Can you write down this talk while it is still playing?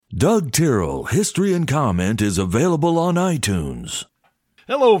Doug Tyrrell, History and Comment is available on iTunes.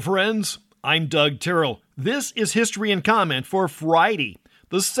 Hello, friends. I'm Doug Tyrrell. This is History and Comment for Friday,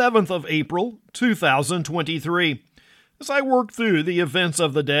 the 7th of April, 2023. As I work through the events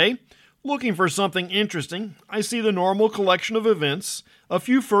of the day, looking for something interesting, I see the normal collection of events, a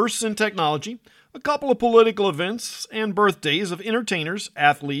few firsts in technology, a couple of political events, and birthdays of entertainers,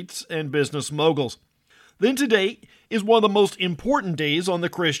 athletes, and business moguls. Then today is one of the most important days on the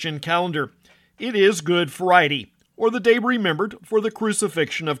Christian calendar. It is Good Friday, or the day remembered for the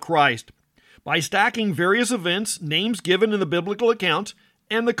crucifixion of Christ. By stacking various events, names given in the biblical account,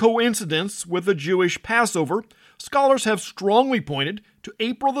 and the coincidence with the Jewish Passover, scholars have strongly pointed to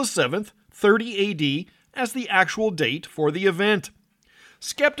April the 7th, 30 AD, as the actual date for the event.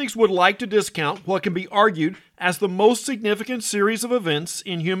 Skeptics would like to discount what can be argued as the most significant series of events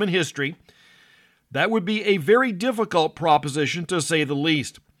in human history. That would be a very difficult proposition, to say the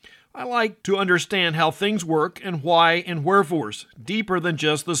least. I like to understand how things work and why and wherefores, deeper than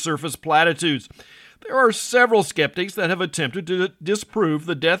just the surface platitudes. There are several skeptics that have attempted to disprove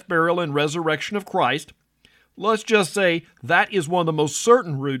the death, burial, and resurrection of Christ. Let's just say that is one of the most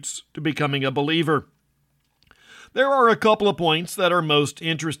certain routes to becoming a believer. There are a couple of points that are most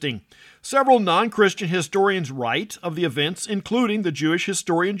interesting. Several non-Christian historians write of the events, including the Jewish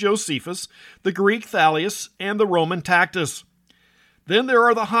historian Josephus, the Greek Thalius, and the Roman Tacitus. Then there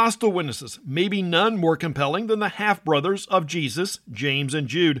are the hostile witnesses, maybe none more compelling than the half-brothers of Jesus, James and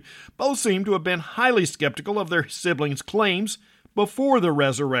Jude. Both seem to have been highly skeptical of their siblings' claims before the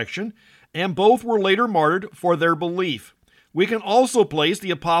resurrection, and both were later martyred for their belief. We can also place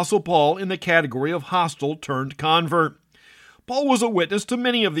the Apostle Paul in the category of hostile turned convert. Paul was a witness to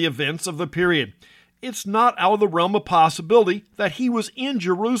many of the events of the period. It's not out of the realm of possibility that he was in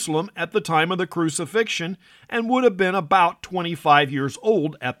Jerusalem at the time of the crucifixion and would have been about 25 years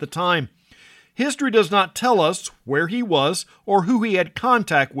old at the time. History does not tell us where he was or who he had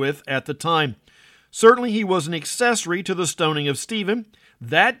contact with at the time. Certainly he was an accessory to the stoning of Stephen.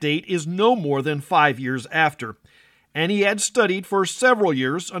 That date is no more than 5 years after. And he had studied for several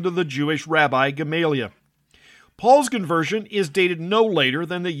years under the Jewish rabbi Gamaliel. Paul's conversion is dated no later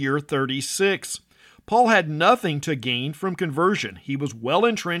than the year 36. Paul had nothing to gain from conversion. He was well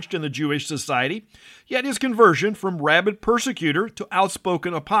entrenched in the Jewish society, yet his conversion from rabid persecutor to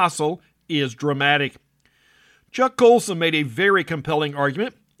outspoken apostle is dramatic. Chuck Colson made a very compelling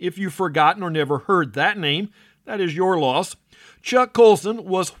argument. If you've forgotten or never heard that name, that is your loss. Chuck Colson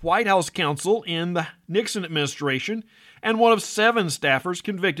was White House counsel in the Nixon administration and one of 7 staffers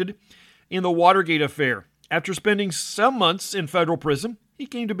convicted in the Watergate affair. After spending some months in federal prison, he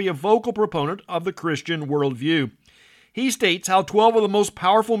came to be a vocal proponent of the Christian worldview. He states how 12 of the most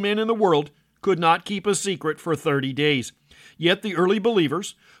powerful men in the world could not keep a secret for 30 days. Yet the early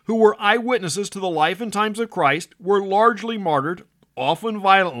believers, who were eyewitnesses to the life and times of Christ, were largely martyred, often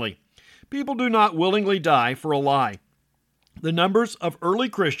violently. People do not willingly die for a lie. The numbers of early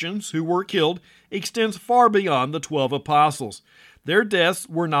Christians who were killed extends far beyond the 12 apostles. Their deaths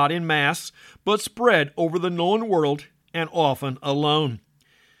were not in mass, but spread over the known world and often alone.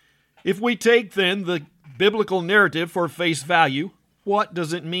 If we take then the biblical narrative for face value, what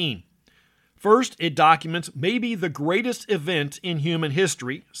does it mean? First, it documents maybe the greatest event in human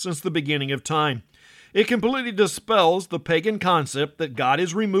history since the beginning of time. It completely dispels the pagan concept that God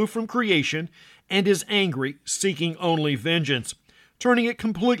is removed from creation and is angry, seeking only vengeance, turning it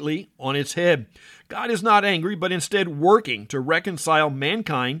completely on its head. God is not angry, but instead working to reconcile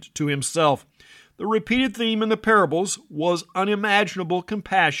mankind to himself. The repeated theme in the parables was unimaginable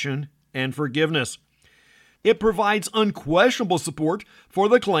compassion and forgiveness. It provides unquestionable support for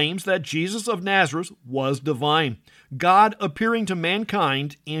the claims that Jesus of Nazareth was divine, God appearing to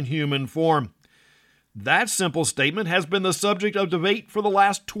mankind in human form. That simple statement has been the subject of debate for the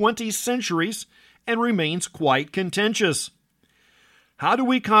last 20 centuries and remains quite contentious. How do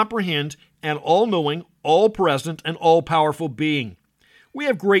we comprehend an all-knowing, all-present, and all-powerful being? We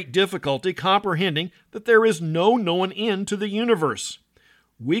have great difficulty comprehending that there is no known end to the universe.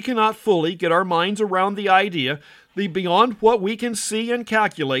 We cannot fully get our minds around the idea that beyond what we can see and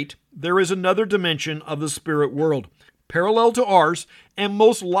calculate, there is another dimension of the spirit world, parallel to ours, and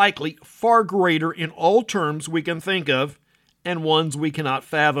most likely far greater in all terms we can think of, and ones we cannot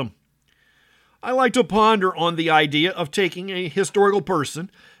fathom. I like to ponder on the idea of taking a historical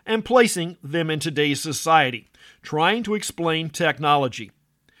person and placing them in today's society, trying to explain technology.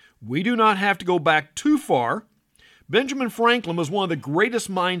 We do not have to go back too far. Benjamin Franklin was one of the greatest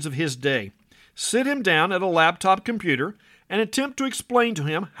minds of his day. Sit him down at a laptop computer and attempt to explain to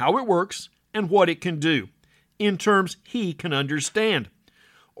him how it works and what it can do, in terms he can understand.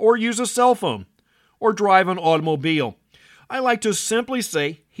 or use a cell phone, or drive an automobile. I like to simply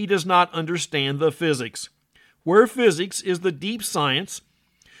say he does not understand the physics. Where physics is the deep science,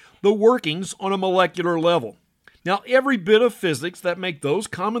 the workings on a molecular level. Now, every bit of physics that make those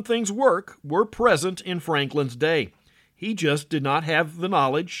common things work were present in Franklin's day. He just did not have the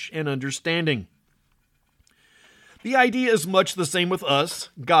knowledge and understanding. The idea is much the same with us,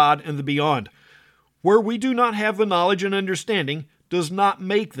 God, and the beyond. Where we do not have the knowledge and understanding does not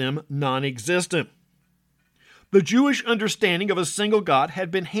make them non-existent. The Jewish understanding of a single God had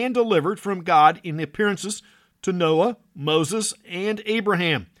been hand-delivered from God in appearances to Noah, Moses, and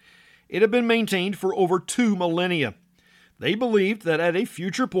Abraham. It had been maintained for over 2 millennia. They believed that at a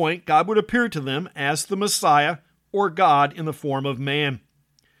future point, God would appear to them as the Messiah, or God in the form of man.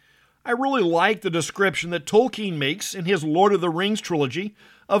 I really like the description that Tolkien makes in his Lord of the Rings trilogy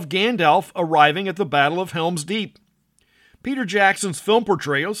of Gandalf arriving at the Battle of Helm's Deep. Peter Jackson's film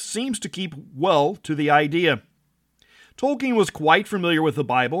portrayal seems to keep well to the idea. Tolkien was quite familiar with the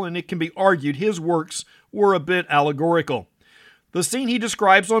Bible, and it can be argued his works were a bit allegorical. The scene he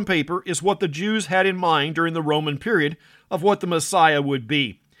describes on paper is what the Jews had in mind during the Roman period of what the Messiah would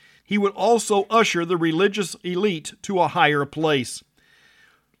be. He would also usher the religious elite to a higher place.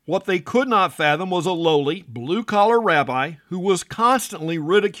 What they could not fathom was a lowly, blue-collar rabbi who was constantly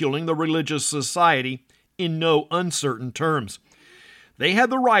ridiculing the religious society in no uncertain terms. They had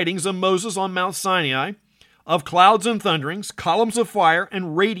the writings of Moses on Mount Sinai, of clouds and thunderings, columns of fire,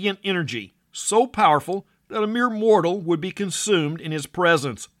 and radiant energy, so powerful that a mere mortal would be consumed in his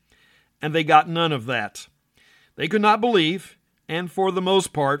presence. And they got none of that. They could not believe, and for the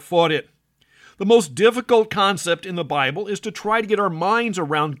most part fought it. The most difficult concept in the Bible is to try to get our minds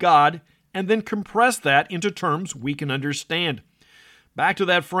around God and then compress that into terms we can understand. Back to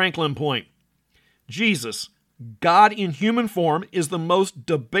that Franklin point. Jesus, God in human form, is the most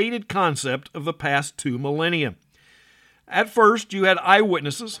debated concept of the past 2 millennia. At first, you had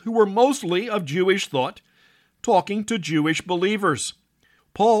eyewitnesses who were mostly of Jewish thought, talking to Jewish believers.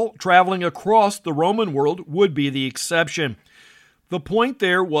 Paul, traveling across the Roman world, would be the exception. The point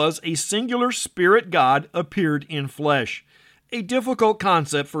there was a singular spirit God appeared in flesh. A difficult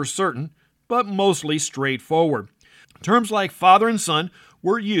concept for certain, but mostly straightforward. Terms like Father and Son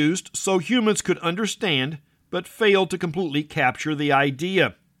were used so humans could understand, but failed to completely capture the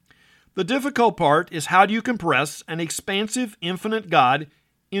idea. The difficult part is how do you compress an expansive, infinite God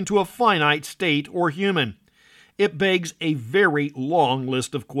into a finite state or human? It begs a very long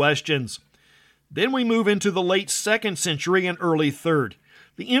list of questions. Then we move into the late 2nd century and early 3rd.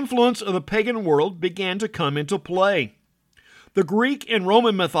 The influence of the pagan world began to come into play. The Greek and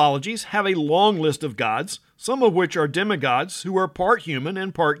Roman mythologies have a long list of gods, some of which are demigods who are part human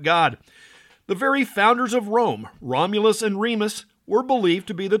and part god. The very founders of Rome, Romulus and Remus, were believed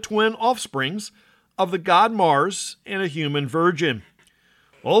to be the twin offsprings of the god Mars and a human virgin.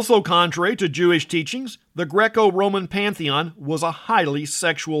 Also contrary to Jewish teachings, the Greco-Roman pantheon was a highly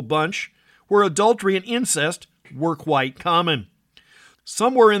sexual bunch, where adultery and incest were quite common.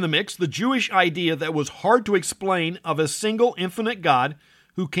 Somewhere in the mix, the Jewish idea that was hard to explain of a single infinite God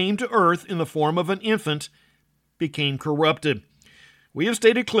who came to earth in the form of an infant became corrupted. We have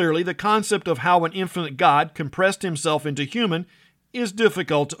stated clearly the concept of how an infinite God compressed himself into human is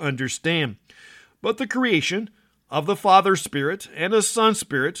difficult to understand. But the creation of the Father Spirit and a Son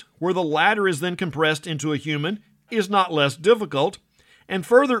Spirit, where the latter is then compressed into a human, is not less difficult, and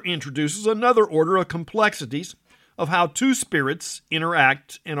further introduces another order of complexities of how 2 spirits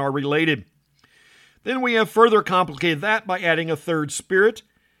interact and are related. Then we have further complicated that by adding a 3rd spirit.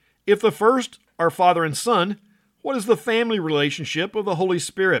 If the first are Father and Son, what is the family relationship of the Holy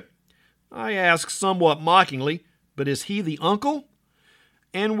Spirit? I ask somewhat mockingly, but is he the uncle?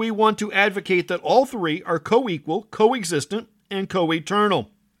 And we want to advocate that all 3 are co-equal, co-existent, and co-eternal.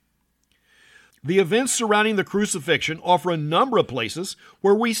 The events surrounding the crucifixion offer a number of places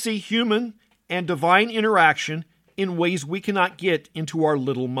where we see human and divine interaction in ways we cannot get into our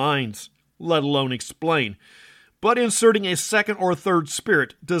little minds, let alone explain. But inserting a 2nd or 3rd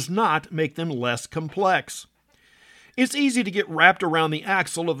spirit does not make them less complex. It's easy to get wrapped around the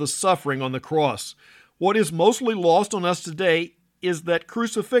axle of the suffering on the cross. What is mostly lost on us today is that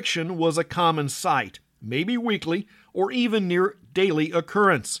crucifixion was a common sight, maybe weekly or even near daily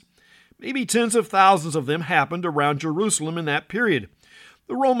occurrence. Maybe tens of thousands of them happened around Jerusalem in that period.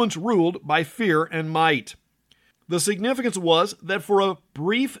 The Romans ruled by fear and might. The significance was that for a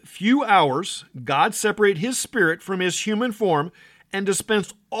brief few hours, God separated his spirit from his human form and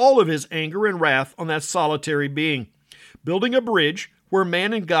dispensed all of his anger and wrath on that solitary being, building a bridge where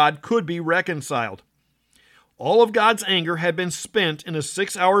man and God could be reconciled. All of God's anger had been spent in a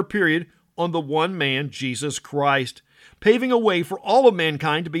 6-hour period on the one man, Jesus Christ, paving a way for all of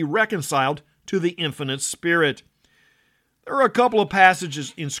mankind to be reconciled to the infinite Spirit. There are a couple of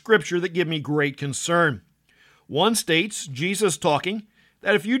passages in Scripture that give me great concern. One states, Jesus talking,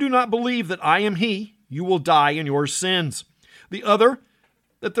 that if you do not believe that I am He, you will die in your sins. The other,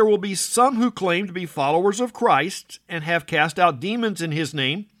 that there will be some who claim to be followers of Christ and have cast out demons in His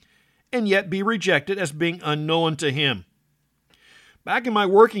name, and yet be rejected as being unknown to Him. Back in my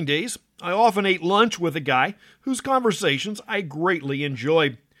working days, I often ate lunch with a guy whose conversations I greatly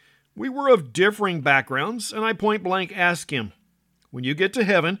enjoyed. We were of differing backgrounds, and I point blank asked him, when you get to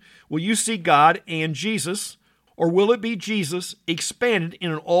heaven, will you see God and Jesus, or will it be Jesus expanded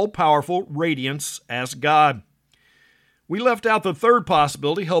in an all-powerful radiance as God? We left out the third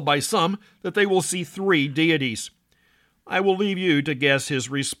possibility held by some, that they will see 3 deities. I will leave you to guess his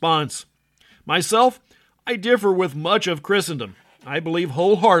response. Myself, I differ with much of Christendom. I believe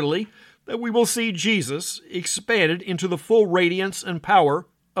wholeheartedly that we will see Jesus expanded into the full radiance and power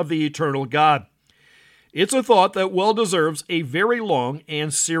of the eternal God. It's a thought that well deserves a very long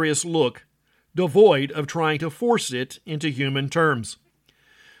and serious look, devoid of trying to force it into human terms.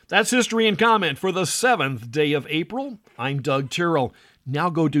 That's History and Comment for the 7th day of April. I'm Doug Tyrrell. Now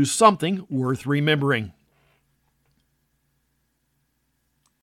go do something worth remembering.